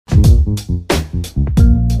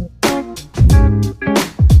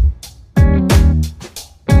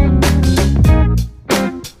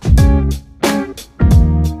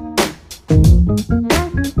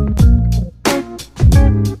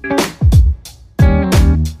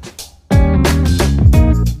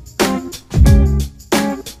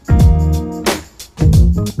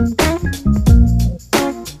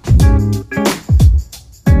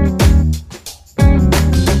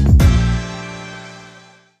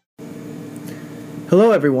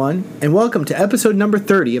Hello, everyone, and welcome to episode number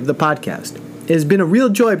 30 of the podcast. It has been a real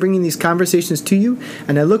joy bringing these conversations to you,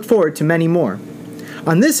 and I look forward to many more.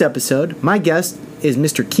 On this episode, my guest is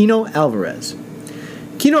Mr. Kino Alvarez.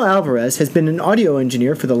 Kino Alvarez has been an audio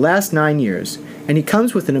engineer for the last 9 years, and he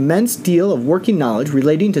comes with an immense deal of working knowledge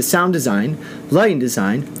relating to sound design, lighting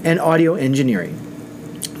design, and audio engineering.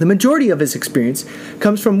 The majority of his experience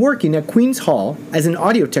comes from working at Queen's Hall as an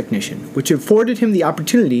audio technician, which afforded him the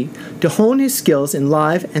opportunity to hone his skills in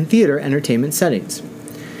live and theater entertainment settings.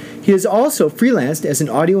 He has also freelanced as an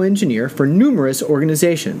audio engineer for numerous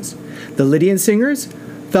organizations: the Lydian Singers,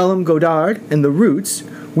 Phelim Godard and The Roots,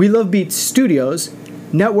 We Love Beats Studios,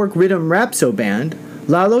 Network Rhythm Rapso Band,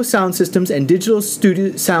 Lalo Sound Systems and Digital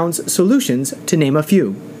Studio Sounds Solutions, to name a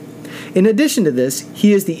few. In addition to this,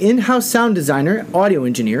 he is the in-house sound designer, audio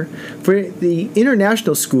engineer for the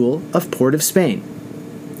International School of Port of Spain.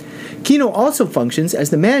 Kino also functions as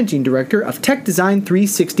the managing director of Tech Design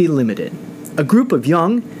 360 Limited, a group of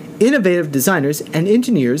young, innovative designers and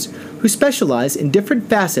engineers who specialize in different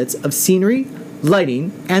facets of scenery,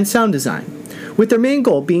 lighting, and sound design, with their main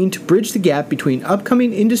goal being to bridge the gap between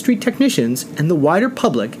upcoming industry technicians and the wider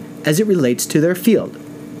public as it relates to their field.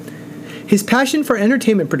 His passion for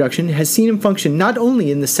entertainment production has seen him function not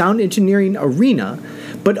only in the sound engineering arena,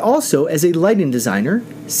 but also as a lighting designer,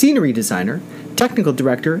 scenery designer, technical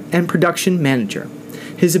director, and production manager.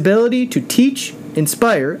 His ability to teach,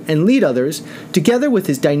 inspire, and lead others, together with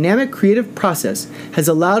his dynamic creative process, has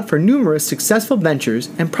allowed for numerous successful ventures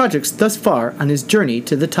and projects thus far on his journey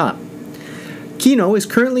to the top. Kino is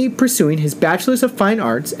currently pursuing his Bachelor's of Fine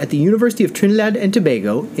Arts at the University of Trinidad and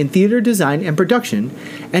Tobago in Theater Design and Production,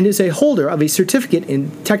 and is a holder of a certificate in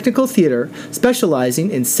Technical Theater specializing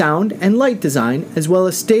in sound and light design as well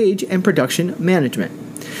as stage and production management.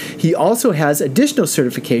 He also has additional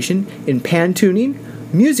certification in pan tuning,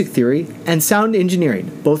 music theory, and sound engineering,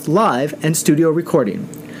 both live and studio recording,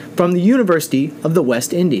 from the University of the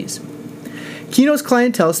West Indies. Kino's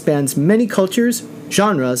clientele spans many cultures,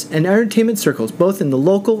 genres, and entertainment circles both in the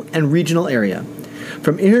local and regional area.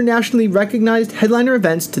 From internationally recognized headliner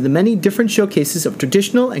events to the many different showcases of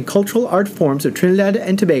traditional and cultural art forms of Trinidad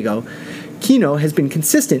and Tobago, Kino has been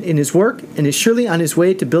consistent in his work and is surely on his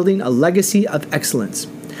way to building a legacy of excellence.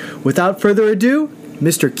 Without further ado,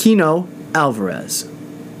 Mr. Kino Alvarez.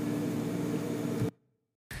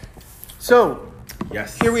 So,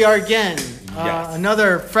 yes, here we are again. Yes.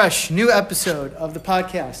 Another fresh, new episode of the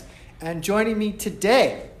podcast. And joining me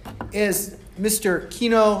today is Mr.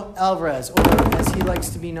 Kino Alvarez, or as he likes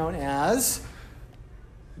to be known as...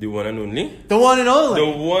 The one and only? The one and only.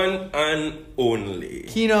 The one and only.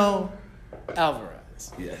 Kino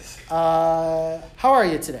Alvarez. Yes. How are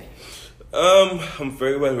you today? I'm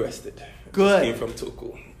very well rested. Good. I came from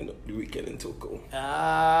Toko, the weekend in Toko.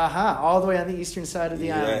 All the way on the eastern side of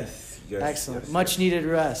the island. Yes. Excellent. Yes, Much needed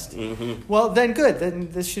rest. Mm-hmm. Well, then good.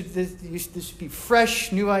 Then this should be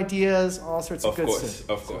fresh, new ideas, all sorts of good stuff.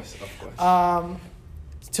 Of course.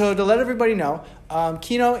 So to let everybody know,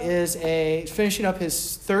 Kino is finishing up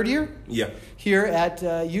his third year. Yeah. Here at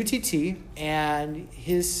UTT, and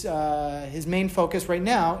his main focus right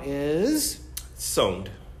now is Sound.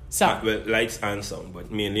 Well, lights and sound,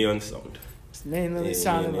 but mainly on sound. Mainly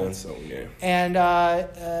sound and lights. Sound, yeah. And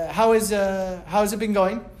how's it been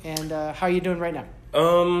going? And how are you doing right now?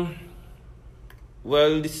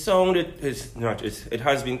 Well, the sound it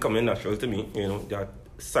has been coming natural to me. That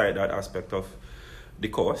aspect of the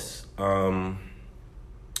course. I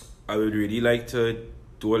would really like to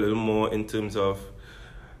do a little more in terms of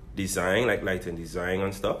design, like lighting design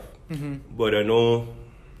and stuff. Mm-hmm. But I know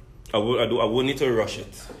I won't need to rush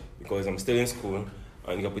it because I'm still in school.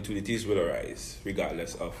 And the opportunities will arise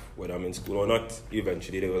regardless of whether I'm in school or not.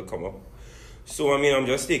 Eventually they will come up. So I'm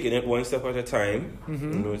just taking it one step at a time.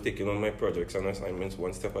 Mm-hmm. Taking on my projects and assignments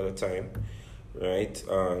one step at a time, right?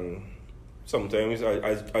 And sometimes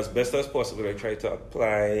as best as possible I try to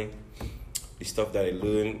apply the stuff that I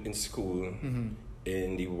learned in school mm-hmm.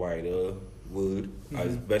 in the wider world mm-hmm.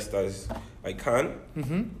 as best as I can.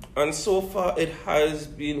 Mm-hmm. And so far it has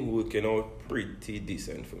been working out pretty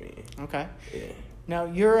decent for me. Okay. Yeah. Now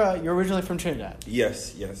you're originally from Trinidad.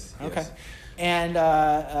 Yes. Okay. And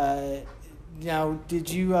now, did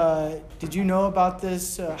you know about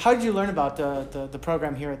this? How did you learn about the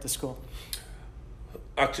program here at the school?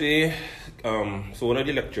 Actually, so one of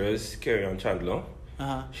the lecturers, Carrie Ann Chandler,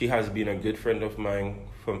 she has been a good friend of mine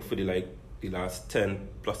for the last 10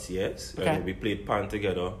 plus years. Okay. We played pan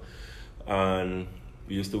together, and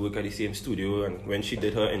we used to work at the same studio. And when she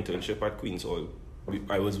did her internship at Queen's Hall,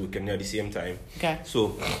 I was working at the same time. Okay.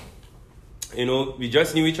 So, we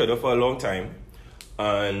just knew each other for a long time,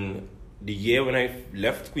 and the year when I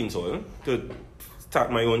left Queen's Hall to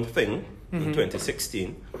start my own thing in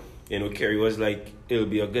 2016, Carrie was like, it'll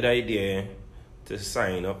be a good idea to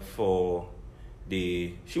sign up for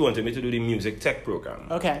she wanted me to do the music tech program.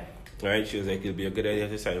 Okay. Right? She was like, it'll be a good idea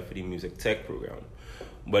to sign up for the music tech program.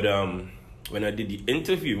 But when I did the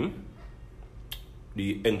interview,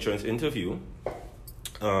 the entrance interview,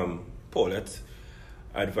 Paulette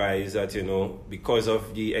advised that, because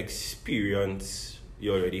of the experience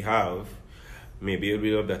you already have, maybe it'll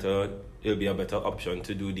be a better option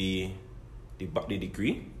to do the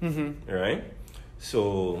degree, right?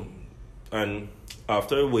 So, and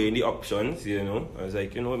after weighing the options, I was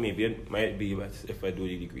like, maybe it might be best if I do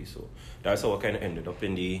the degree. So that's how I kind of ended up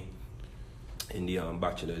in the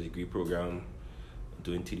bachelor's degree program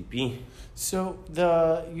doing TDP. So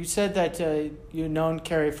you said that you've known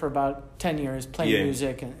Carrie for about 10 years, playing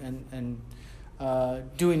music and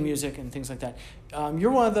doing music and things like that.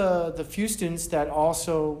 You're one of the few students that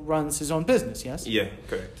also runs his own business, yes? Yeah,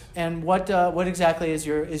 correct. And what exactly is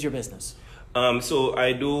your business? So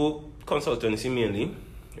I do consultancy mainly,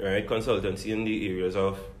 right? Consultancy in the areas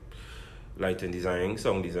of lighting design,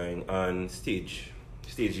 sound design, and stage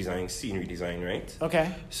design, scenery design, right?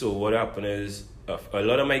 Okay. So what happened is a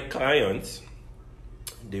lot of my clients,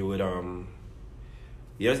 they would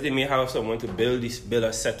they may have someone to build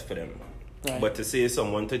a set for them. Right. But to say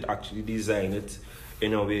someone to actually design it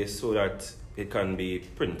in a way so that it can be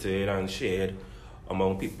printed and shared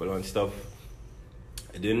among people and stuff,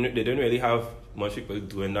 they didn't really have much people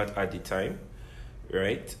doing that at the time,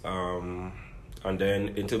 right? And then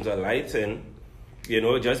in terms of lighting,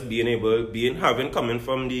 just coming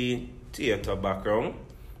from the theater background,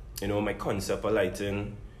 my concept of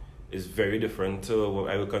lighting is very different to what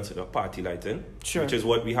I would consider party lighting, sure, which is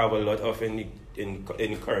what we have a lot of in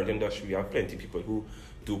the current industry. We have plenty of people who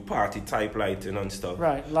do party type lighting and stuff.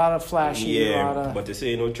 Right, a lot of flashy. But to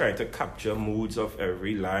say, trying to capture moods of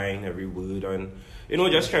every line, every word, and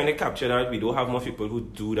just trying to capture that. We don't have much people who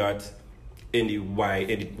do that in the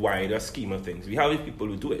wider scheme of things. We have people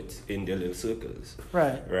who do it in their little circles.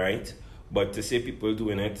 Right. But to say people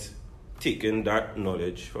doing it, taking that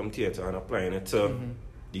knowledge from theater and applying it to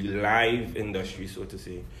the live industry, so to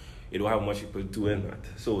say, you don't have much people doing that.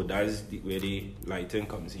 So that's where the lighting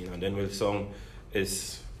comes in. And then with song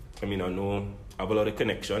is, I have a lot of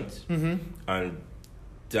connections, and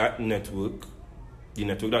that network, the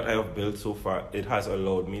network that I have built so far, it has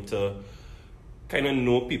allowed me to kind of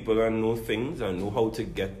know people and know things and know how to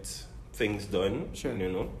get things done. Sure.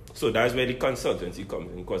 So that's where the consultancy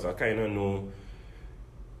comes in, because I kind of know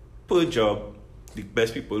per job the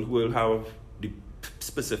best people who will have the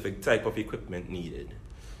specific type of equipment needed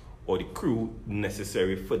or the crew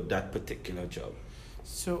necessary for that particular job.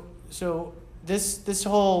 So this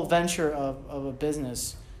whole venture of a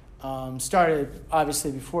business started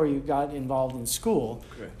obviously before you got involved in school.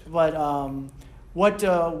 Correct. But what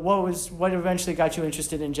eventually got you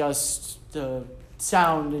interested in just the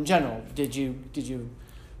sound in general? Did you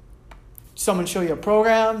someone show you a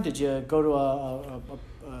program? Did you go to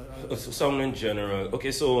a sound in general?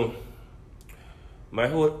 Okay, so my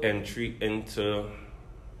whole entry into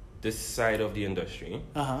this side of the industry,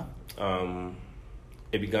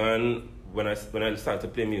 it began when I started to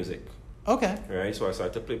play music. Okay. Right, so I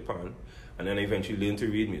started to play pan, and then I eventually learned to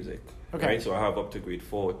read music. Okay. Right, so I have up to grade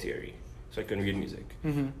 4 theory, so I can read music.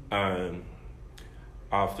 And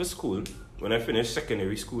after school, when I finished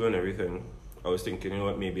secondary school and everything, I was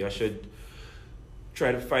thinking, maybe I should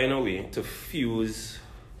try to find a way to fuse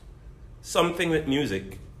something with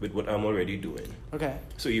music with what I'm already doing. Okay.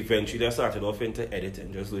 So eventually I started off into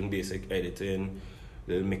editing, just doing basic editing,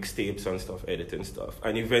 little mixtapes and stuff, editing stuff.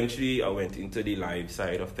 And eventually I went into the live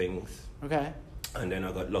side of things. Okay. And then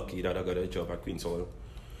I got lucky that I got a job at Queen's Hall.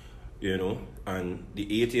 And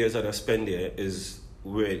the 8 years that I spent there is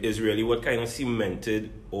really what kind of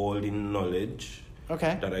cemented all the knowledge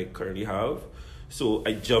that I currently have. So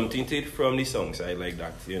I jumped into it from the song side like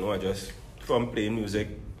that. I just, from playing music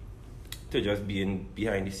to just being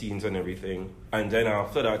behind the scenes and everything. And then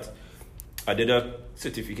after that, I did a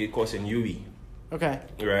certificate course in UE. Okay.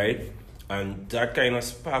 Right? And that kind of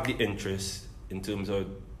sparked the interest in terms of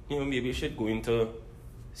maybe you should go into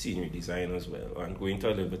scenery design as well, and go into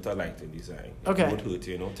a little bit of lighting design. Okay. It won't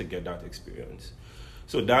hurt, to get that experience.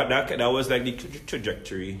 So that was like the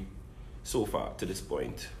trajectory so far to this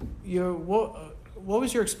point. What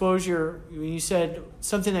was your exposure when you said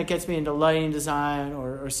something that gets me into lighting design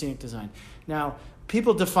or scenic design? Now,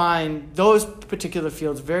 people define those particular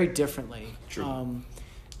fields very differently. True.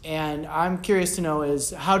 And I'm curious to know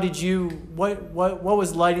is what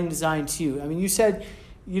was lighting design to you? I mean, you said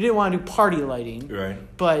you didn't want to do party lighting. Right.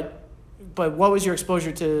 But what was your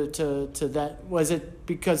exposure to that? Was it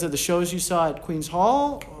because of the shows you saw at Queen's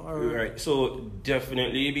Hall? Or? Right. So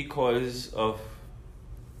definitely because of...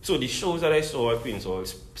 So the shows that I saw at Queen's Hall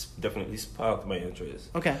definitely sparked my interest.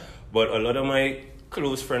 Okay. But a lot of my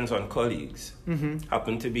close friends and colleagues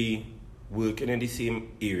happen to be working in the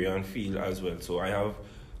same area and field as well. So I have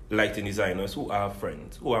lighting designers who are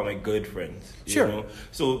friends, who are my good friends. Sure.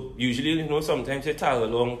 So usually, sometimes they tag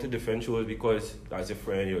along to different shows because as a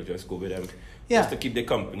friend, you'll just go with them Yeah. just to keep the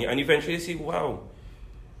company. And eventually you see, wow,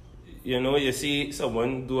 you see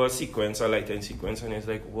someone do a lighting sequence, and it's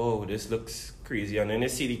like, whoa, this looks crazy. And then you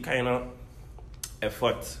see the kind of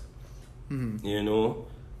effort,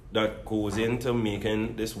 that goes into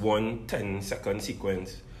making this 1 10-second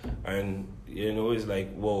sequence. And, it's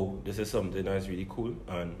like, whoa, this is something that's really cool.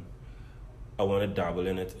 And I want to dabble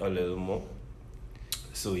in it a little more.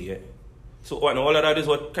 So, yeah. So, and all of that is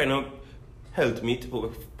what kind of propelled me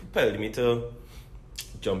to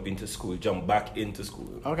jump back into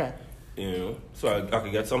school. Okay. So I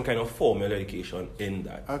could get some kind of formal education in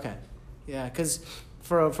that. Okay. Yeah, because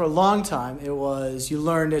for a long time it was you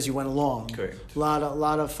learned as you went along. Correct. A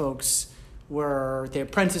lot of folks they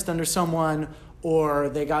apprenticed under someone, or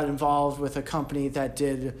they got involved with a company that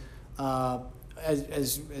did,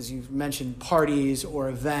 as you've mentioned, parties or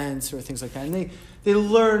events or things like that, and they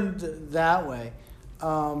learned that way.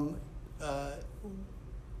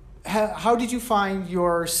 How did you find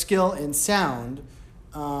your skill in sound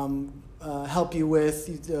help you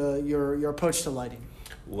with your approach to lighting?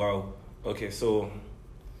 Wow. Okay, so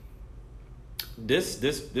this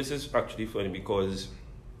is actually funny because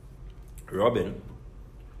Robin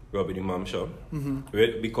Imam Shah,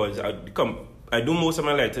 because I do most of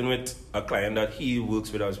my lighting with a client that he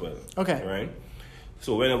works with as well. Okay. Right?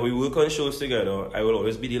 So whenever we work on shows together, I will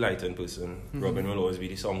always be the lighting person. Robin will always be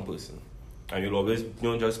the song person. And you'll always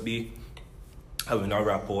just be having a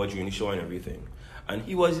rapport during the show and everything. And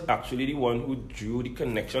he was actually the one who drew the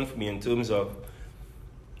connection for me in terms of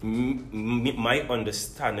my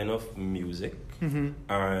understanding of music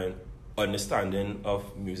and understanding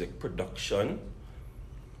of music production.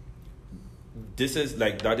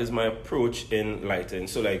 That is my approach in lighting.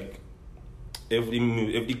 So like, if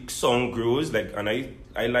the song grows, like, and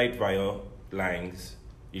I light via lines,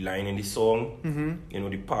 the line in the song,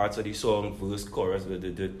 the parts of the song, verse, chorus, so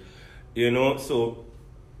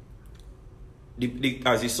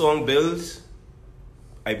as the song builds,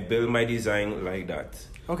 I build my design like that.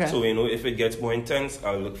 Okay. So if it gets more intense,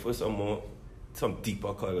 I'll look for some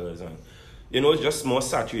deeper colors and just more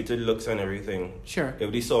saturated looks and everything. Sure.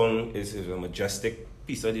 If the song is a majestic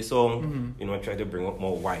piece of the song, I try to bring up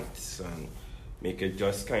more whites and make it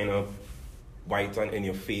just kind of white and in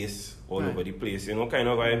your face all over the place, kind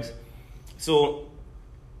of vibes. So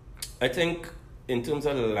I think in terms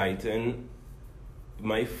of lighting,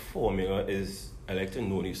 my formula is I like to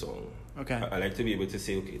know the song. Okay. I like to be able to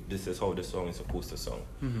say, okay, this is how the song is supposed to sound.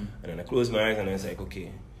 And then I close my eyes and it's like,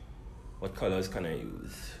 okay, what colors can I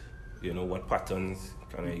use? What patterns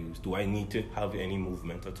can I use? Do I need to have any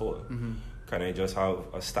movement at all? Can I just have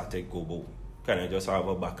a static gobo? Can I just have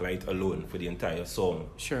a backlight alone for the entire song?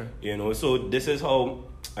 Sure. So this is how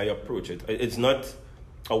I approach it. It's not,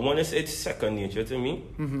 I want to say it's second nature to me,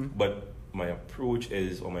 but my approach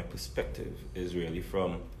or my perspective is really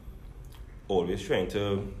from always trying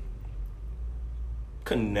to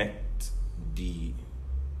connect the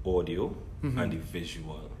audio and the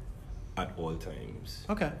visual at all times.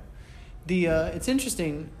 Okay. It's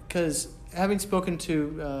interesting because having spoken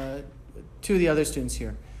to two of the other students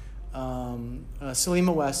here,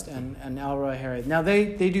 Salima West and Alroy Harry. Now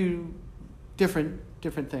they do different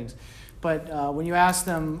things, but when you ask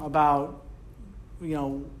them about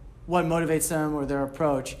what motivates them or their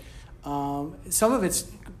approach, some of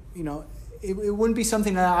it's it wouldn't be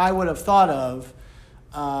something that I would have thought of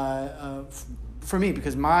for me,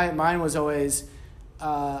 because mine was always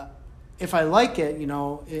if I like it,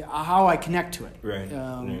 how I connect to it. Right.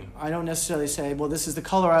 I don't necessarily say, well, this is the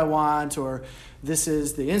color I want, or this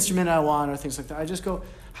is the instrument I want, or things like that. I just go,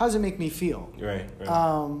 how does it make me feel? Right.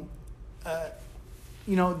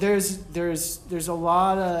 there's a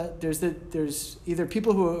lot of there's either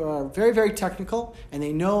people who are very, very technical and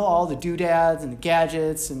they know all the doodads and the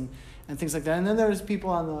gadgets and things like that, and then there's people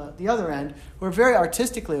on the other end who are very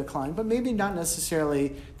artistically inclined, but maybe not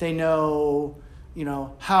necessarily they know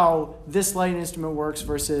how this light instrument works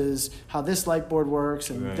versus how this light board works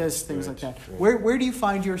and things like that. Right. Where do you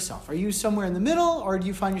find yourself? Are you somewhere in the middle, or do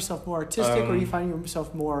you find yourself more artistic, or do you find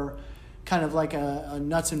yourself more kind of like a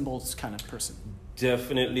nuts and bolts kind of person?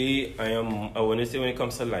 Definitely, I want to say when it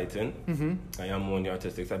comes to lighting, I am more on the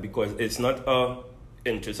artistic side, because it's not a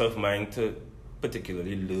interest of mine to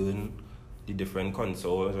particularly learn the different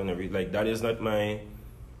consoles and everything. Like, that is not my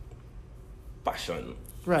passion.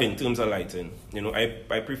 Right. In terms of lighting,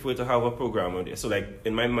 I prefer to have a programmer there. So, like,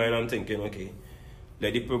 in my mind, I'm thinking, okay,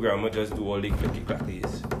 let the programmer just do all the clicky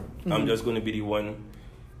clackies. I'm just going to be the one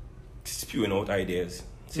spewing out ideas.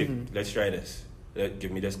 Say, let's try this.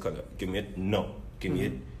 Give me this color. Give me it. No. Give me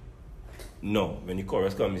it. No. When the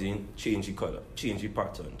chorus comes in, change the color, change the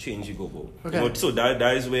pattern, change the go-go. Okay. So that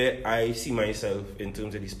is where I see myself in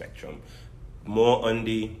terms of the spectrum. More on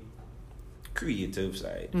the creative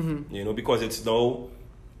side, because it's now,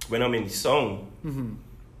 when I'm in the song,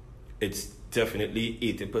 it's definitely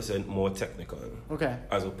 80% more technical,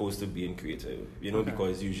 as opposed to being creative.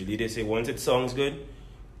 Because usually they say once it sounds good,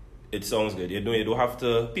 it sounds good. You don't have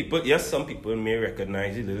to. Some people may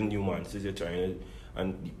recognize the little nuances you're trying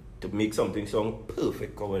to make something sound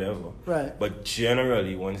perfect or whatever. Right. But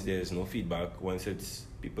generally, once there's no feedback, once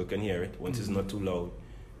people can hear it, once it's not too loud,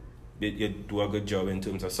 you do a good job in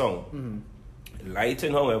terms of sound.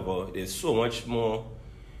 Lighting, however, there's so much more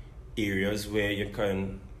areas where you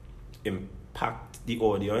can impact the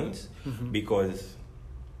audience, because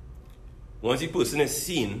once the person is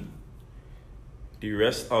seen, the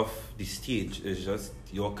rest of the stage is just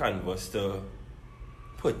your canvas to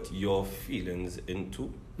put your feelings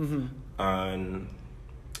into, and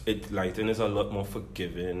lighting is a lot more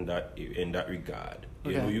forgiving in that regard.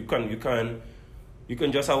 You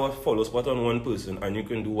can just have a follow spot on one person, and you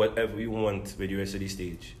can do whatever you want with the rest of the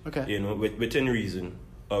stage. Within reason,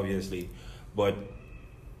 obviously. But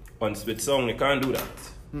with song, you can't do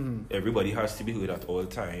that. Everybody has to be heard at all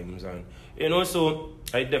times, and so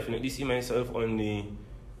I definitely see myself on the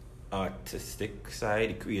artistic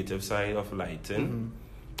side, the creative side of lighting,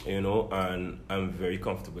 and I'm very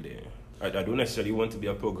comfortable there. I don't necessarily want to be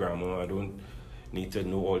a programmer. I don't need to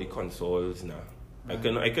know all the consoles now.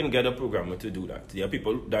 I can get a programmer to do that. There are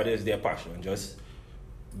people that is their passion, just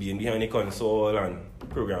being behind the console and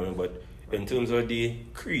programming. But in terms of the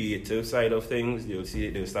creative side of things,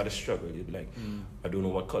 they'll start to struggle. They'll be like, I don't know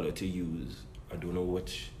what color to use. I don't know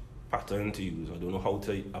which pattern to use. I don't know how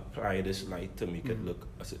to apply this light to make it look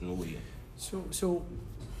a certain way. So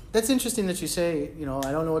that's interesting that you say, I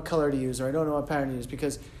don't know what color to use, or I don't know what pattern to use,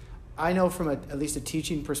 because I know from at least a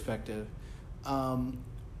teaching perspective,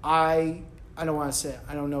 I don't want to say,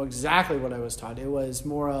 I don't know exactly what I was taught. It was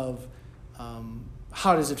more of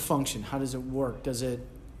how does it function? How does it work? Does it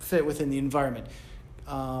fit within the environment?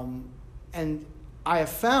 And I have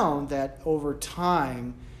found that over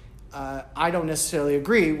time, I don't necessarily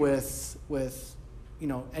agree with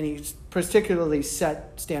any particularly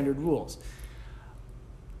set standard rules.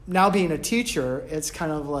 Now being a teacher, it's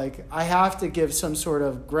kind of like I have to give some sort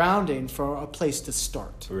of grounding for a place to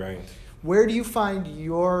start. Right. Where do you find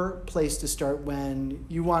your place to start when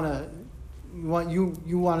you want to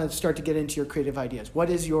start to get into your creative ideas? What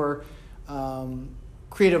is your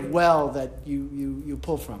creative well that you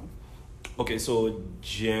pull from? Okay, so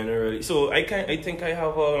generally, I think I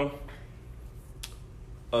have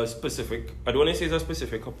a specific. I don't want to say it's a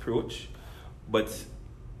specific approach, but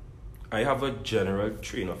I have a general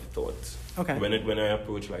train of thought. Okay. When I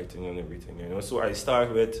approach lighting and everything, So I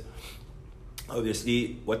start with,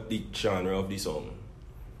 obviously, what the genre of the song,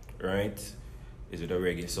 right? Is it a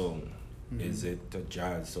reggae song? Is it a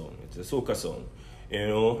jazz song? It's a soca song,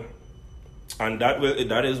 and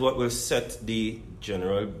that is what will set the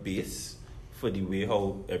general base for the way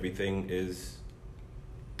how everything is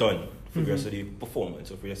done for the rest of the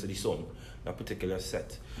performance or for the rest of the song, that particular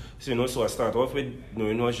set. So so I start off with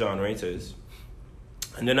knowing what genre it is,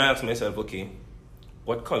 and then I ask myself, okay,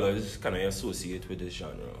 what colors can I associate with this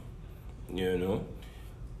genre?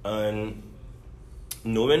 And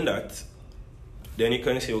knowing that, then you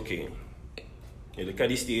can say, okay, you look at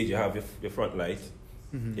the stage, you have your front light,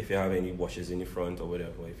 if you have any washes in the front or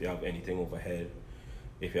whatever, if you have anything overhead,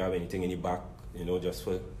 if you have anything in the back, just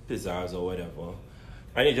for pizzazz or whatever.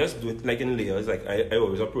 And you just do it like in layers, like I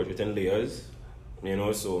always approach it in layers,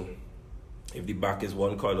 so if the back is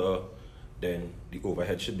one color, then the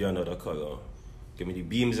overhead should be another color. give me the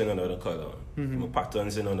beams in another color, my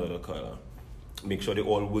patterns in another color. Make sure they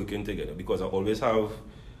all working together, because I always have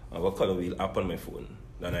a color wheel app on my phone,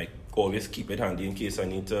 and I always keep it handy in case I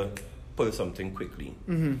need to pull something quickly.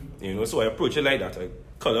 You know, so I approach it like that. I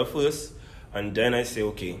color first, and then I say,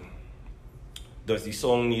 okay, does the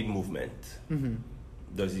song need movement?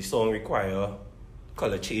 Does the song require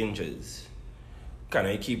color changes? Can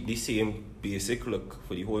I keep the same basic look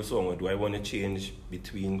for the whole song, or do I want to change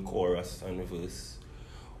between chorus and verse?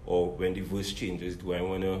 Or when the verse changes, do I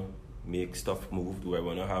want to make stuff move? Do I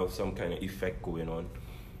want to have some kind of effect going on?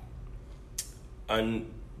 And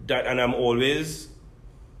I'm always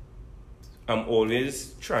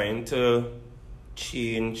trying to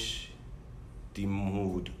change the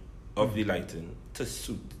mood of the lighting to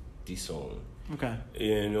suit the song. Okay.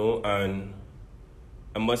 You know, and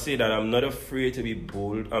I must say that I'm not afraid to be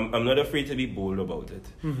bold. I'm not afraid to be bold about it.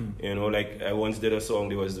 You know, like I once did a song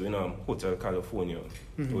they was doing Hotel California.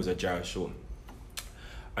 It was a jazz show.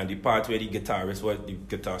 And the part where the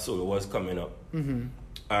guitar solo was coming up.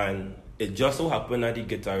 And it just so happened that the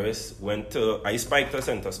guitarist I spiked a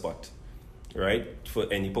center spot, right?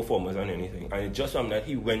 For any performance and anything. And it just happened that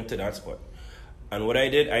he went to that spot. And what I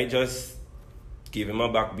did, I just gave him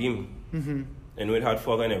a back beam. And it had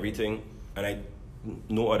fog and everything. And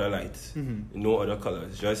no other lights, no other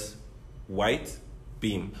colors, just white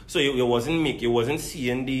beam. So you wasn't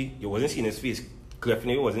seeing his face.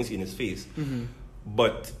 Definitely wasn't seeing his face.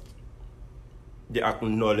 But they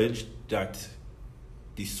acknowledged that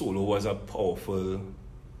the solo was a powerful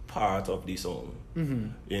part of the song.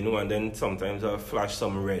 You know, and then sometimes I'll flash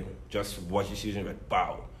some red, just watch it using red,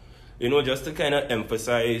 pow. You know, just to kind of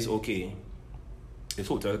emphasize, okay, it's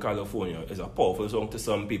Hotel California. It's a powerful song to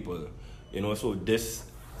some people. You know, so this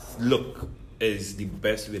look is the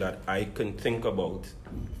best way that I can think about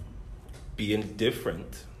being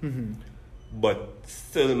different, but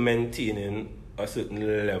still maintaining a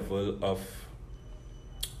certain level of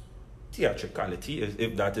theatricality,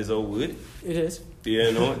 if that is a word. It is.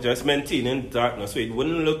 You know, just maintaining darkness so it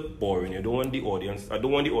wouldn't look boring. I don't want the audience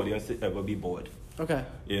to ever be bored. Okay.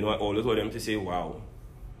 You know, I always want them to say, wow.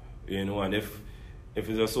 You know, and if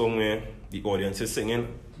it's a song where the audience is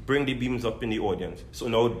singing, bring the beams up in the audience. So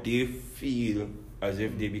now they feel as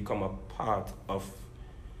if they become a part of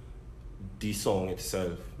the song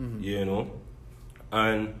itself, you know?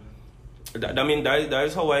 And that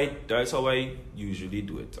is how I usually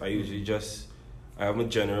do it. I usually I have my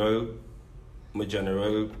general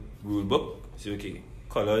rule book. Say, okay,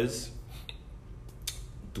 colors,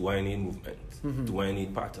 do I need movement? Do I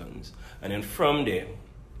need patterns? And then from there,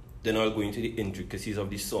 then I'll go into the intricacies of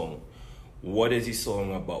the song. What is the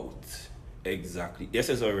song about exactly? Yes,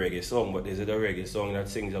 it's a reggae song, but is it a reggae song that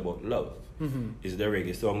sings about love? Is it a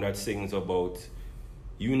reggae song that sings about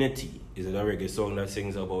unity? Is it a reggae song that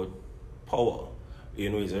sings about power? You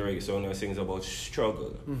know, is it a reggae song that sings about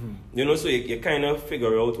struggle? You know, so you kind of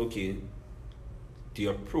figure out, okay, the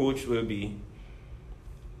approach will be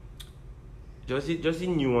just the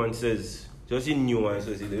nuances. Just the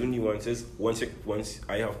nuances. Once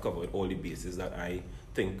I have covered all the bases that I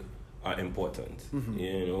think are important,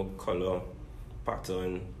 you know, color,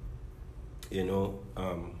 pattern, you know,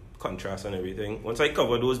 contrast and everything. Once I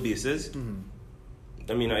cover those bases,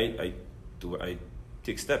 I mean, I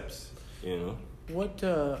take steps, you know. What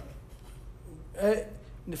so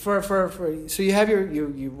you have your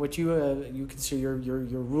what you consider your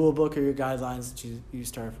rule book or your guidelines that you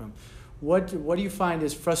start from. What do you find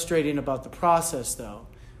is frustrating about the process though,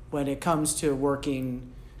 when it comes to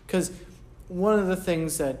working? Because one of the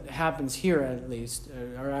things that happens here, at least,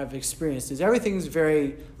 or I've experienced, is everything's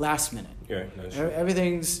very last minute. Yeah, that's true.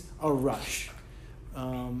 Everything's a rush,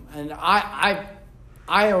 and I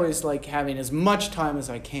always like having as much time as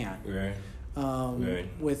I can. Right. Right.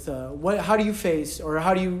 With how do you face, or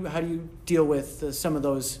how do you deal with some of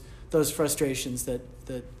those frustrations that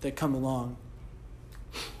come along?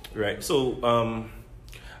 Right. So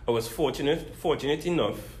I was fortunate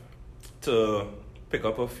enough to pick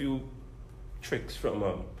up a few tricks from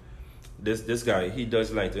this guy. He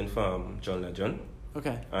does lighting for John Legend.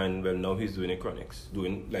 Okay. And well, now he's doing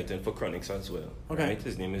doing lighting for Chronixx as well. Okay. Right.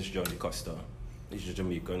 His name is Johnny Costa. He's a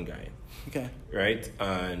Jamaican guy. Okay. Right.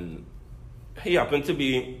 And he happened to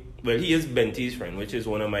be, well, he is Benty's friend, which is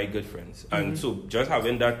one of my good friends. And so just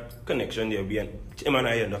having that connection there, him and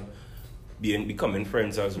I end up becoming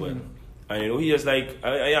friends as well. And you know, he is like,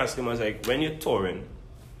 I asked him, I was like, when you're touring,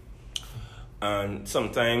 and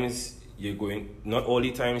sometimes you're going, not all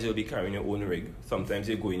the times you'll be carrying your own rig. Sometimes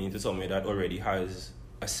you're going into somewhere that already has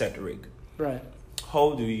a set rig. Right.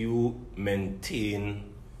 How do you maintain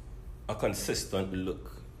a consistent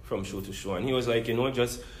look from show to show, and he was like,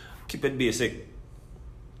 just keep it basic.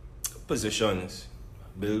 Positions,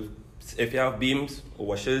 build. If you have beams or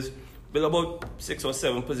washers, build about 6 or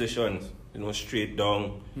 7 positions. Straight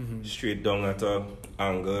down at a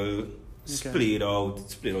angle, splayed out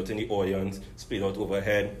in the audience, splayed out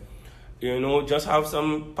overhead. Just have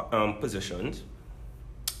some positions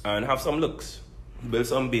and have some looks. Build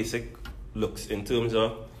some basic looks in terms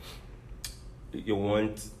of you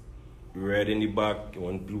want red in the back, you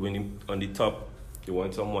want blue on the top, you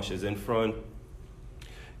want some washes in front.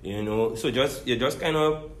 So you just kind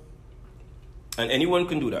of, and anyone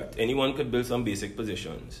can do that. Anyone could build some basic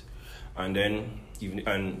positions, and then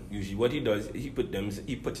usually what he does, he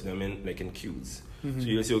puts them in like in queues. So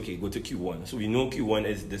you'll say, okay, go to Q1. So we know Q1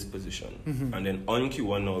 is this position, and then on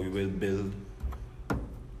Q1 now we will build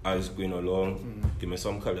as going along. Give me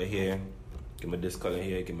some color here, give me this color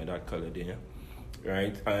here, give me that color there,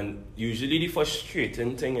 right? And usually the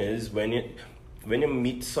frustrating thing is when you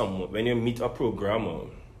meet a programmer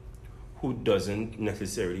who doesn't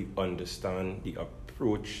necessarily understand the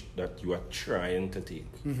approach that you are trying to take.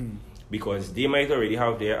 Because they might already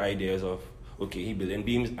have their ideas of, okay, he building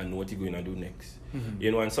beams, I know what he's going to do next.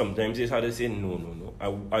 And sometimes it's hard to say, no,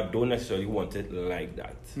 I don't necessarily want it like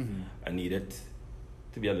that. I need it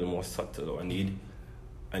to be a little more subtle, or I need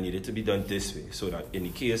it to be done this way, so that in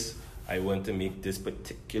the case I want to make this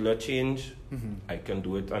particular change, I can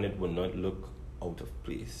do it and it will not look out of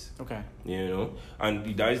place. Okay.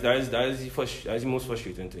 And that is the most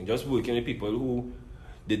frustrating thing. Just working with people who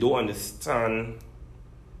they don't understand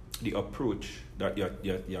the approach that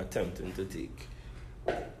you're attempting to take.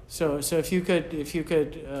 So if you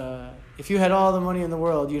had all the money in the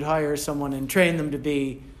world, you'd hire someone and train them to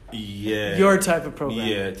be your type of programmer.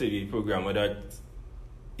 Yeah, to be a programmer that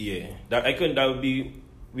we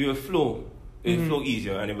will flow. It will flow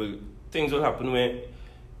easier, and things will happen where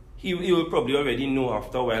he will probably already know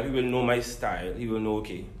after a while. He will know my style. He will know,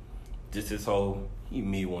 okay, this is how he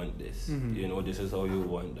may want this. This is how you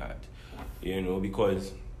want that.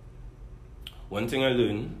 Because one thing I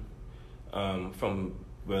learned from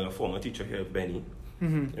a former teacher here, Benny,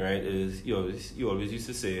 right, is he always used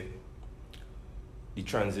to say, the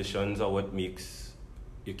transitions are what makes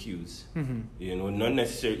your cues. Not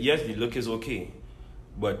necessarily, yes, the look is okay,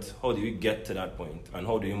 but how do you get to that point, and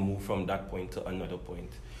how do you move from that point to another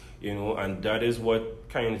point? And that is what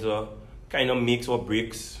kind of makes or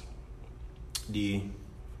breaks the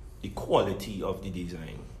quality of the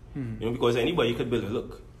design. Because anybody could build a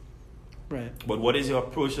look. Right. But what is your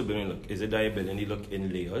approach to building a look? Is it that you're building the look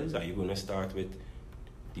in layers? Are you going to start with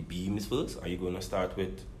the beams first? Are you going to start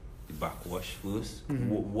with the backwash first?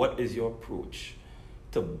 What is your approach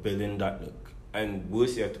to building that look? And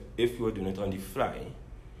worse yet, if you're doing it on the fly,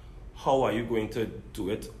 how are you going to do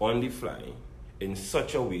it on the fly in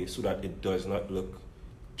such a way so that it does not look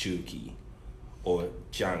jerky or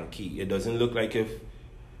janky? It doesn't look like if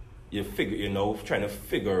you're now trying to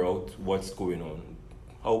figure out what's going on.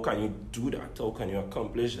 How can you do that? How can you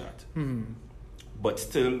accomplish that? But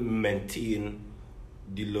still maintain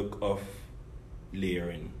the look of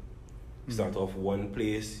layering. Start off one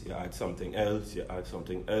place, you add something else, you add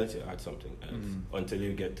something else, you add something else, until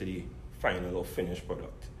you get to the final or finished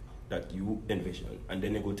product that you envision. And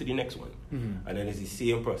then you go to the next one. And then it's the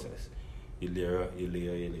same process. You layer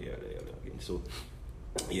again. So,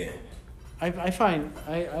 yeah. I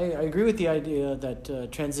agree with the idea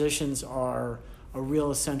that transitions are a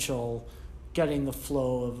real essential getting the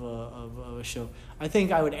flow of a show. I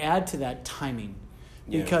think I would add to that timing,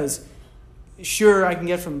 because sure, I can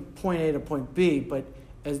get from point A to point B, but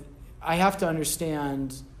as I have to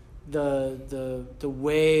understand the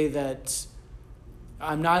way that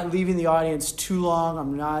I'm not leaving the audience too long.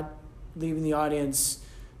 I'm not leaving the audience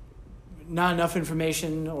not enough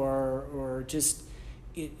information, or just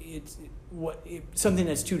something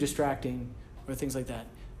that's too distracting, or things like that.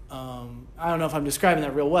 I don't know if I'm describing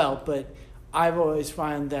that real well, but I've always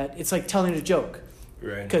found that it's like telling a joke,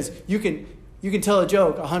 right? Because you can tell a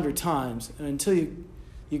joke 100 times, and until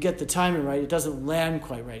you get the timing right, it doesn't land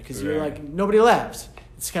quite right, because you're like, nobody laughs.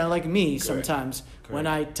 It's kind of like me sometimes when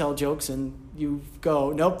I tell jokes and you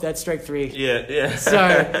go, nope, that's strike 3. Yeah.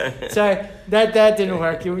 Sorry, that didn't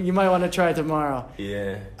work. You might want to try it tomorrow.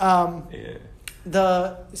 Yeah.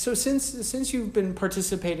 So since you've been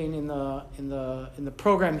participating in the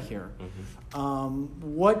program here,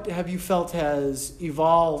 what have you felt has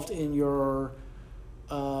evolved in your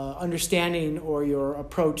understanding or your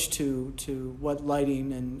approach to what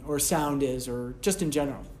lighting or sound is, or just in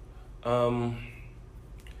general?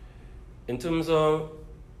 In terms of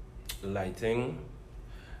lighting,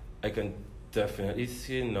 I can definitely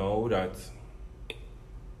say now that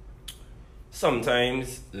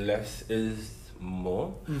sometimes less is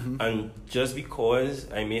more. And just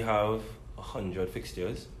because I may have 100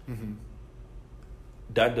 fixtures,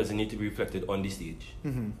 that doesn't need to be reflected on the stage.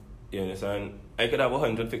 You understand? I could have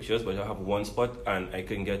 100 fixtures, but I have one spot and I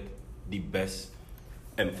can get the best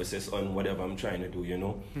emphasis on whatever I'm trying to do, you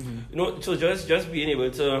know? You know, so just being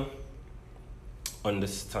able to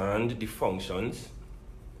understand the functions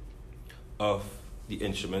of the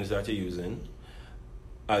instruments that you're using,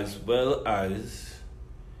 as well as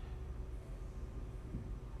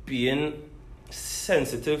being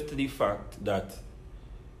sensitive to the fact that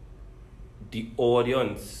the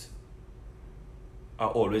audience are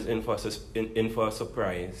always in for a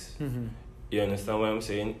surprise. You understand what I'm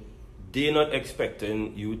saying? They're not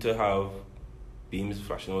expecting you to have beams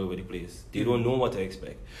flashing all over the place. They don't know what to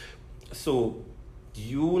expect. So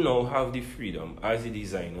you now have the freedom as a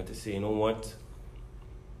designer to say, you know what?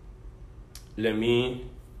 Let me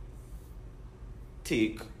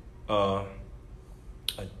take a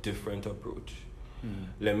different approach.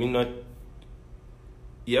 Let me not...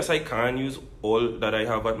 Yes, I can use all that I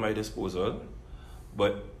have at my disposal,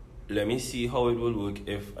 but let me see how it will work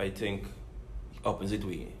if I think opposite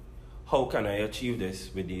way. How can I achieve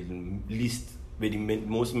this with the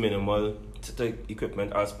most minimal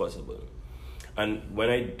equipment as possible? And when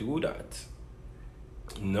I do that,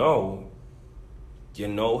 now you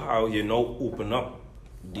know how you now open up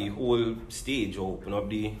the whole stage or open up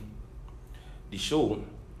the show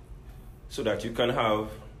so that you can have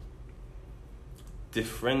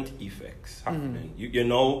different effects happening. You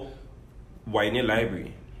know, widen your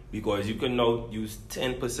library because you can now use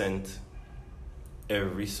 10%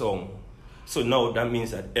 every song. So now that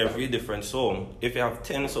means that every different song, if you have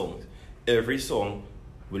 10 songs, every song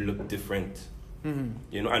will look different.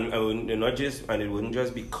 You know, and it wouldn't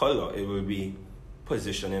just be color, it will be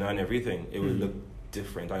positioning and everything. It will look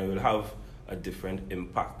different and it will have a different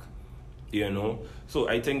impact. You know? So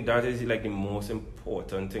I think that is like the most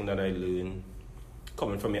important thing that I learned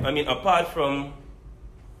coming from it. I mean, apart from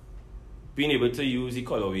being able to use the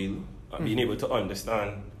color wheel, being able to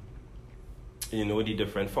understand, you know, the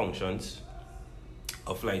different functions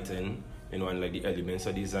of lighting, you know, and like the elements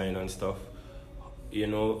of design and stuff, you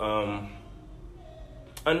know,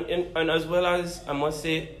 and as well as, I must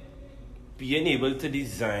say, being able to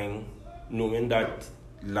design, knowing that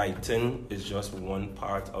lighting is just one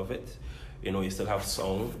part of it. You know, you still have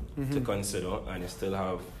sound to consider, and you still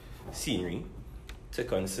have scenery to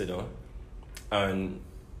consider, and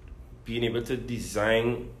being able to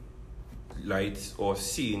design lights or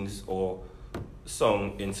scenes or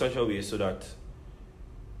song in such a way so that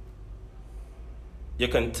you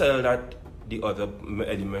can tell that the other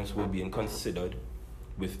elements were being considered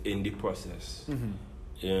within the process,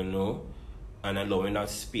 you know, and allowing that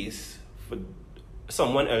space for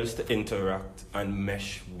someone else to interact and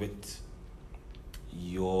mesh with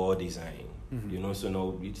your design. You know, so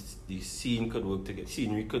now the scene could work together,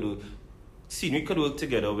 scenery could work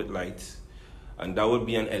together with lights, and that would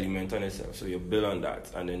be an element on itself. So you build on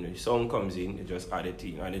that, and then the song comes in, you just add it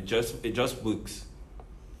in, and it just works.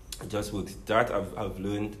 It just works. That I've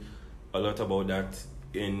learned a lot about that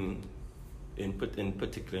in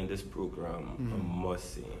particular in this program. I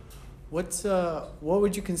must say. What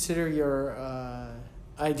would you consider your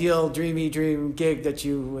ideal dream gig that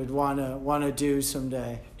you would wanna do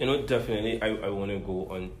someday? You know, definitely I want to go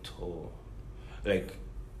on tour. Like,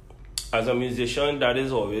 as a musician, that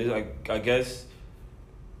is always, like, I guess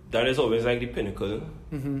that is always like the pinnacle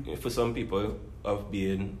for some people of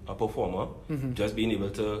being a performer. Just being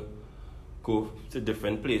able to go to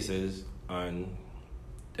different places and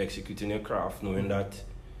executing your craft, knowing that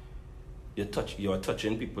you are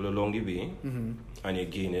touching people along the way, and you're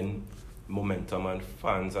gaining momentum and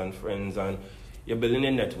fans and friends, and you're building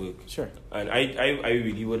a network. Sure. And I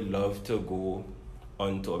really would love to go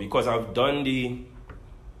on tour because I've done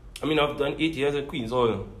 8 years at Queen's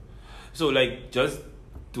Hall. So like just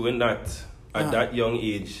doing that at that young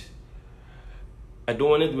age, I don't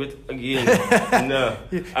want to do it again. No.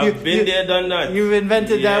 I've been there, done that. You've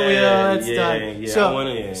invented that wheel, that's done.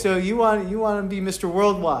 Yeah, so you want to be Mr.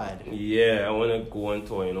 Worldwide. Yeah, I want to go on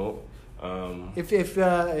tour, you know. If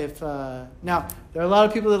now there are a lot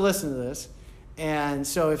of people that listen to this, and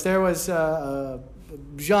so if there was a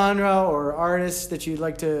genre or artist that you'd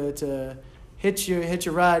like to hitch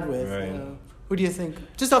your ride with, right. Who do you think,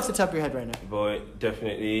 just off the top of your head right now? Boy,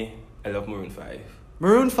 definitely, I love Maroon 5.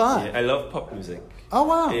 Maroon 5? Yeah, I love pop music. Oh,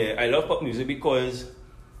 wow. Yeah, I love pop music because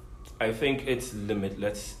I think it's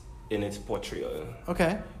limitless in its portrayal.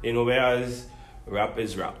 Okay. You know, whereas rap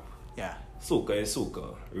is rap. Yeah. Soca is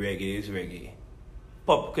soca. Reggae is reggae.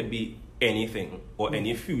 Pop could be anything or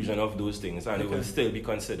any fusion of those things, and it Okay. will still be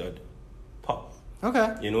considered pop.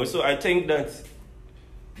 Okay. You know, so I think that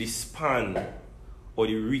the span or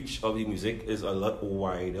the reach of the music is a lot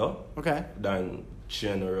wider Okay. than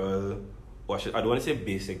general, or I don't want to say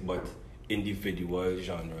basic, but individual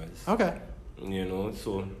genres. Okay. You know,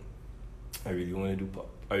 so I really want to do pop.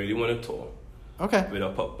 I really want to tour Okay. with a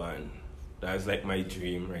pop band. That's like my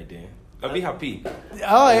dream right there. I'll be happy.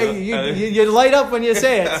 Oh, Yeah. you light up when you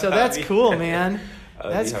say it, so that's cool, man.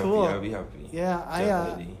 I'll That's be happy. cool. I'll be happy. Yeah,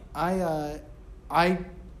 Definitely. I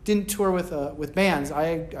didn't tour with bands.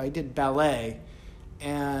 I did ballet,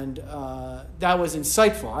 and that was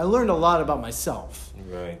insightful. I learned a lot about myself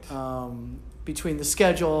Right. between the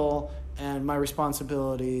schedule and my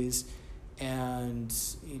responsibilities, and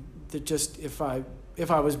just if I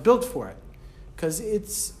was built for it, because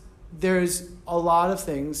there's a lot of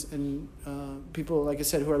things, and people, like I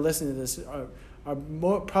said, who are listening to this are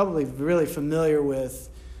more probably really familiar with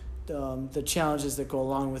the challenges that go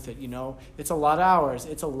along with it. You know, it's a lot of hours,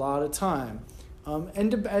 it's a lot of time,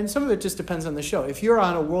 and some of it just depends on the show. If you're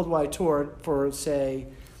on a worldwide tour for, say,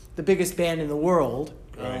 the biggest band in the world,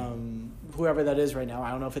 Right. whoever that is right now,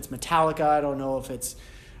 I don't know if it's Metallica, I don't know if it's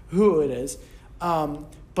who it is,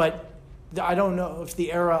 but I don't know if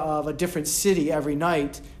the era of a different city every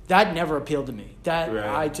night, that never appealed to me. That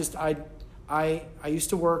Right. I used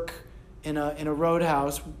to work in a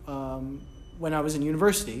roadhouse when I was in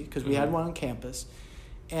university, because we had one on campus,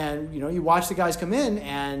 and you watch the guys come in,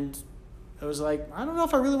 and I was like, I don't know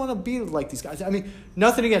if I really want to be like these guys. I mean,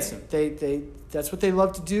 nothing against them. They that's what they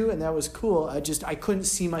love to do, and that was cool. I couldn't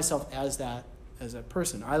see myself as that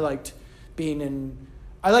person. I liked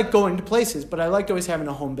going to places, but I liked always having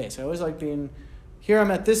a home base. I always liked being here.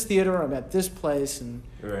 I'm at this theater. I'm at this place, and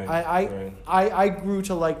Right. I grew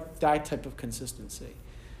to like that type of consistency.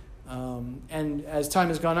 And as time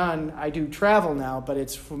has gone on, I do travel now, but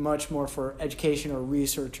it's much more for education or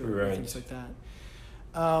research or Right. things like that.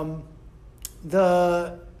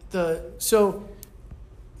 So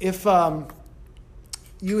if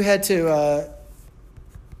you had to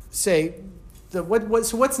say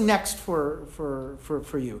what's next for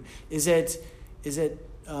you? Is it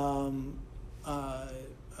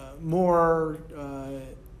more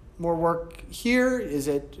work here? Is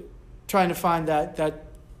it trying to find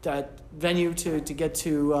that venue to get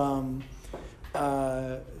to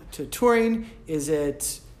touring? Is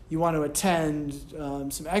it you want to attend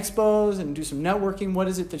some expos and do some networking? What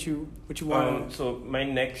is it that you want? So my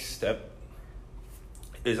next step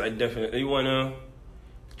is I definitely want to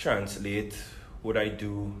translate what I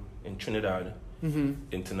do in Trinidad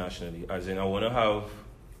internationally. As in, I want to have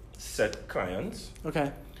set clients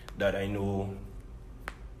Okay. that I know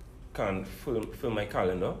can fill my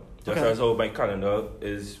calendar. Just Okay. as how my calendar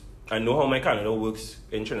is, I know how my calendar works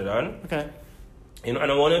in Trinidad. Okay. And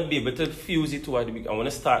I want to be able to fuse it to I want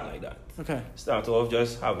to start like that. Okay. Start off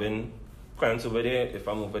just having clients over there. If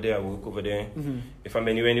I'm over there, I work over there. Mm-hmm. If I'm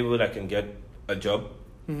anywhere in the world, I can get a job.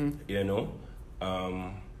 Mm-hmm.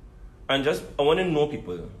 And just I want to know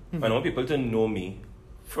people. I want people to know me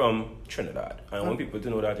from Trinidad. I want people to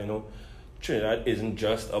know that Trinidad isn't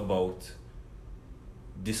just about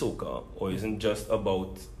the soca or isn't just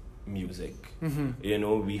about music.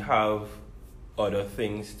 Mm-hmm. We have other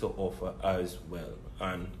things to offer as well,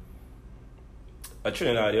 and a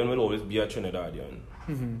Trinidadian will always be a Trinidadian.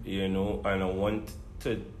 Mm-hmm. And I want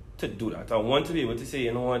to do that. I want to be able to say,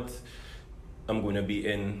 you know what, I'm going to be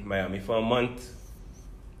in Miami for a month.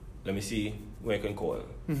 Let me see where I can call.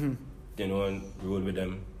 Mm-hmm. And roll with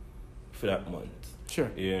them for that month.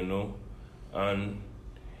 Sure. And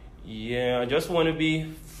I just want to be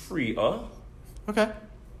freer. Okay.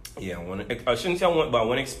 Yeah, I shouldn't say I want, but I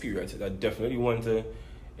want to experience it. I definitely want to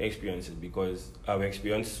experience it because I've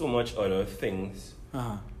experienced so much other things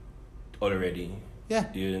already. Yeah.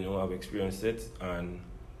 I've experienced it, and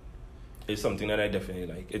it's something that I definitely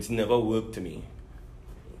like. It's never worked to me.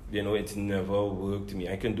 It's never worked to me.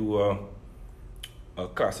 I can do a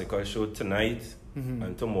classical show tonight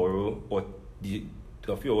and tomorrow, or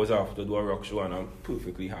a few hours after, do a rock show, and I'm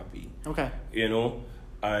perfectly happy. Okay.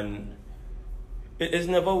 And it's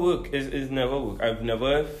never worked. It's never worked. I've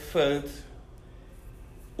never felt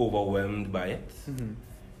overwhelmed by it.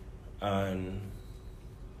 And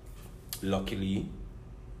luckily,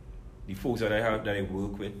 the folks that I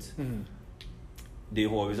work with,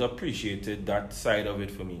 they've always appreciated that side of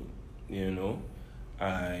it for me.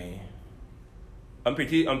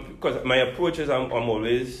 Because my approach is I'm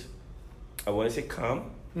always, I want to say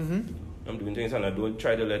calm. I'm doing things and I don't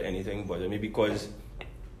try to let anything bother me, because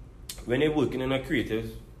when you're working in a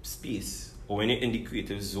creative space or when you're in the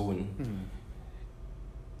creative zone,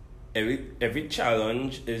 every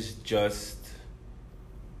challenge is just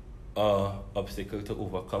a obstacle to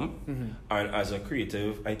overcome. And as a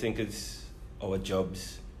creative, I think it's our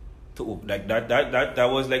jobs to like that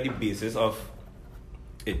was like the basis of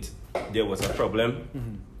it. There was a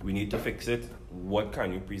problem, we need to fix it. What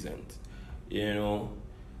can you present? You know,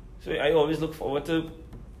 so I always look forward to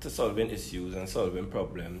solving issues and solving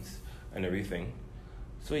problems and everything.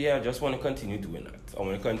 So yeah, I just want to continue doing that. I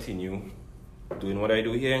want to continue doing what I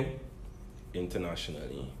do here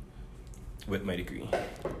internationally with my degree.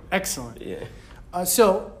 Excellent. Yeah.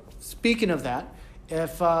 So speaking of that,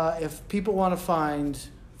 if people want to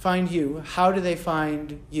find you, how do they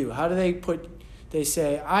find you? How do they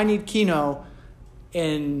say, I need Kino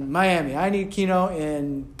in Miami, I need Kino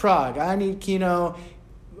in Prague, I need Kino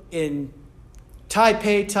in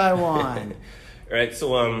Taipei, Taiwan? Right,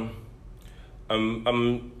 so I don't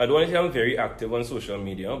want to say I'm very active on social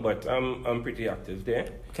media, but I'm pretty active there.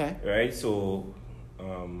 Okay. Right, so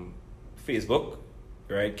Facebook,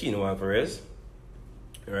 right, Kino Alvarez.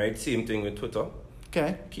 Right, same thing with Twitter.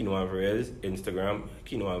 Okay. Kino Alvarez, Instagram,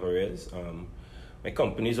 Kino Alvarez. My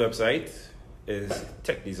company's website is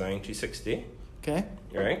techdesign360. Okay.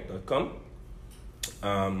 Right, .com.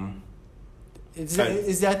 Is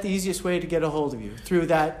that the easiest way to get a hold of you? Through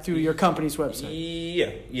your company's website?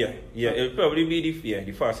 Yeah. It'll probably be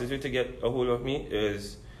the fastest way to get a hold of me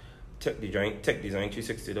is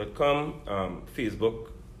techdesign360.com,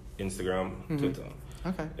 Facebook, Instagram, Twitter.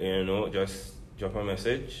 Okay. You know, just drop a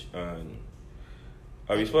message and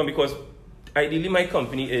I respond because ideally my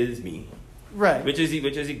company is me. Right. Which is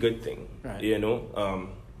a good thing. Right. You know,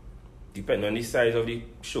 depending on the size of the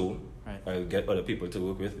show, right, I'll get other people to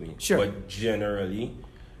work with me. Sure. But generally,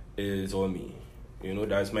 it's all me. You know,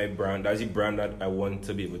 that's my brand. That's the brand that I want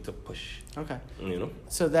to be able to push. Okay. You know.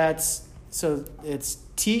 So it's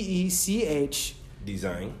TECH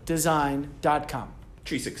design.com.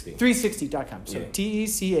 360.com. So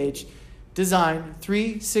TECH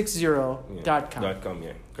design360.com. .com,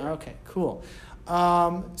 yeah. Okay, cool.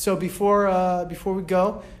 So before we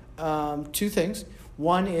go, two things.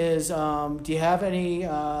 One is, do you have any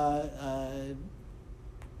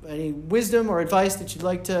wisdom or advice that you'd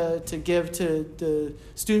like to give to the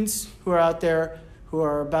students who are out there who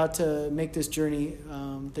are about to make this journey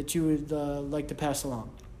that you would like to pass along?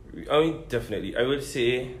 I mean, definitely. I would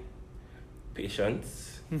say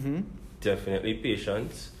patience. Definitely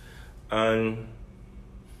patience. And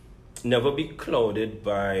never be clouded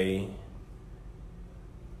by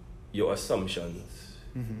your assumptions.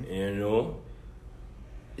 You know?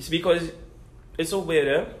 It's because it's so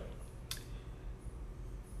weird.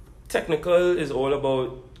 Technical is all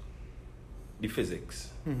about the physics.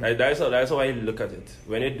 That's how I look at it.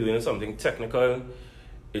 When you're doing something technical,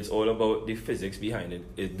 it's all about the physics behind it.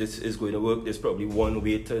 If this is going to work, there's probably one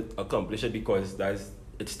way to accomplish it because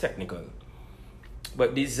it's technical.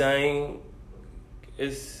 But design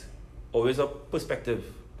is always a perspective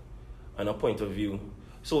and a point of view.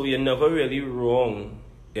 So you're never really wrong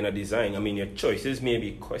in a design. I mean, your choices may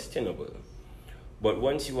be questionable, but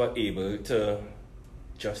once you are able to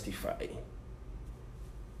justify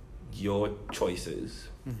your choices,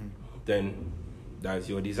 then that's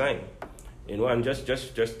your design. You know, and just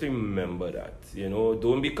remember that. You know,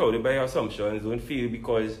 don't be clouded by assumptions. Don't feel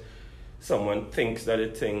because someone thinks that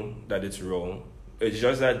it's wrong. It's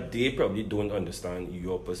just that they probably don't understand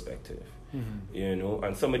your perspective. You know,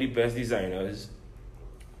 and some of the best designers,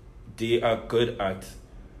 they are good at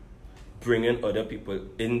bringing other people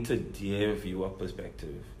into their view of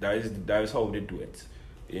perspective. That is how they do it.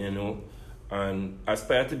 You know, and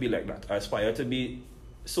aspire to be like that. Aspire to be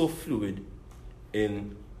so fluid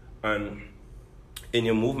in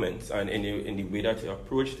your movements and in the way that you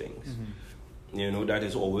approach things. You know, that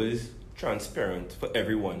is always transparent for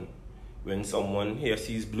everyone. When someone here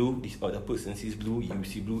sees blue, this other person sees blue, you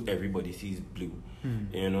see blue, everybody sees blue.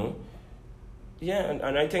 You know? Yeah,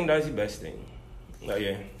 and I think that's the best thing.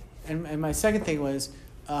 Yeah. And my second thing was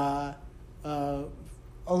a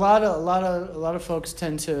lot of folks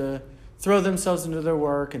tend to throw themselves into their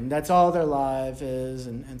work and that's all their life is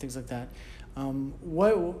and things like that.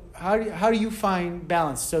 How do you find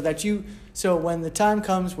balance so when the time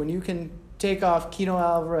comes when you can take off Kino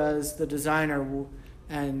Alvarez, the designer,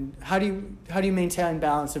 and how do you maintain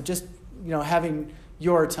balance of just, you know, having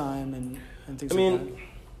your time and things like that? I mean,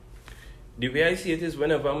 the way I see it is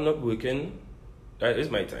whenever I'm not working, that is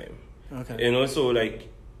my time. Okay. You know, so like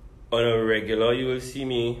on a regular, you will see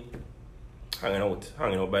me hanging out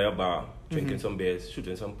by a bar, drinking some beers,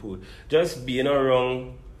 shooting some pool, just being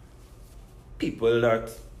around people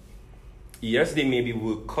that, yes, they may be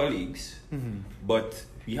work colleagues, but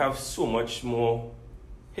we have so much more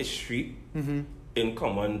history in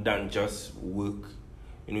common than just work.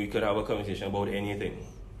 You know, you could have a conversation about anything.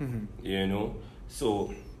 You know,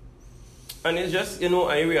 so, and it's just, you know,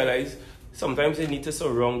 I realize sometimes you need to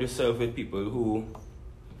surround yourself with people who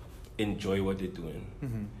enjoy what they're doing.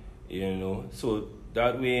 You know, so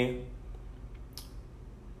that way,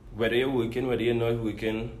 whether you're working, whether you're not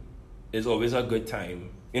working, it's always a good time.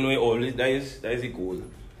 You know, it always that is the goal,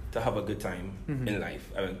 to have a good time in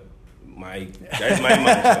life. I mean, that's my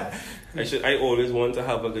mantra. I always want to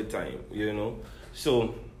have a good time. You know,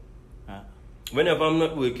 so whenever I'm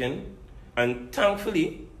not working, and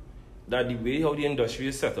thankfully, that the way how the industry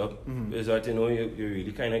is set up is that, you know, you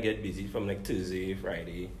really kind of get busy from like Thursday,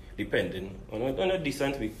 Friday, depending on a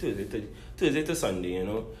decent week, Thursday to Sunday, you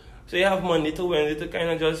know. So you have Monday to Wednesday to kind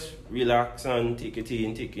of just relax and take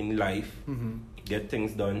in life, get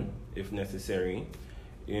things done if necessary,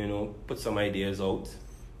 you know, put some ideas out.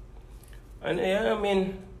 And yeah, I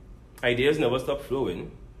mean, ideas never stop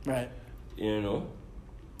flowing. Right. You know,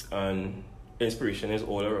 and inspiration is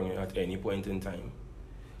all around you at any point in time.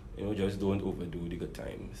 You know, just don't overdo the good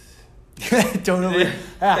times. Don't over.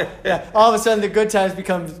 All of a sudden, the good times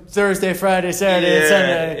become Thursday, Friday, Saturday, and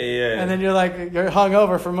Sunday, and then you're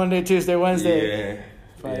hungover for Monday, Tuesday, Wednesday.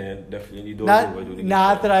 Yeah, definitely don't overdo the good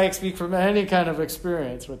Not times. that I speak from any kind of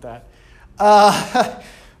experience with that,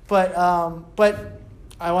 but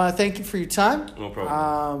I want to thank you for your time. No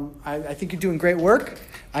problem. I think you're doing great work.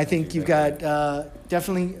 I think you've got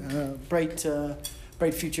definitely bright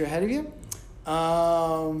future ahead of you.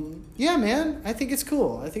 Yeah, man, I think it's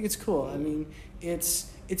cool. I mean,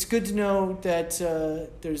 it's good to know that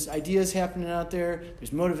there's ideas happening out there,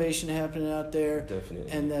 there's motivation happening out there,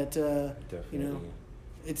 Definitely. and that Definitely. you know,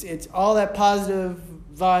 it's all that positive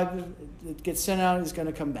vibe that gets sent out is going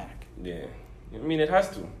to come back. Yeah, I mean, it has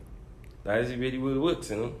to. That is the way the world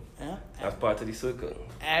works, you know. Yeah. That's part of the circle.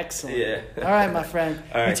 Excellent. Yeah. All right, my friend.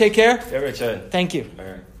 All right. You take care. Yeah, Richard. Thank you. All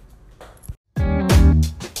right.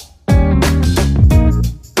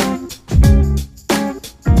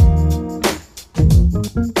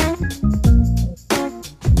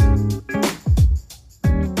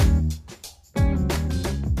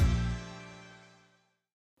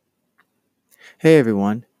 Hey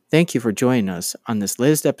everyone, thank you for joining us on this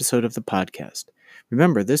latest episode of the podcast.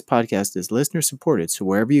 Remember, this podcast is listener supported, so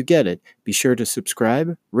wherever you get it, be sure to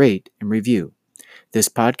subscribe, rate, and review. This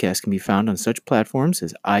podcast can be found on such platforms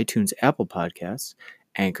as iTunes, Apple Podcasts,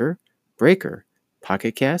 Anchor, Breaker,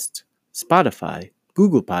 Pocket Casts, Spotify,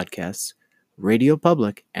 Google Podcasts, Radio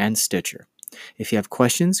Public, and Stitcher. If you have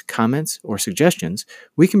questions, comments, or suggestions,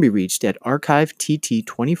 we can be reached at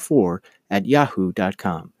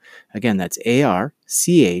archivetT24@yahoo.com. Again, that's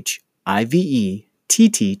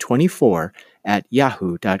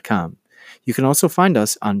ARCHIVETT24@yahoo.com. You can also find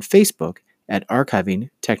us on Facebook at Archiving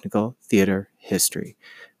Technical Theater History.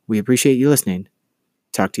 We appreciate you listening.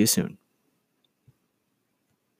 Talk to you soon.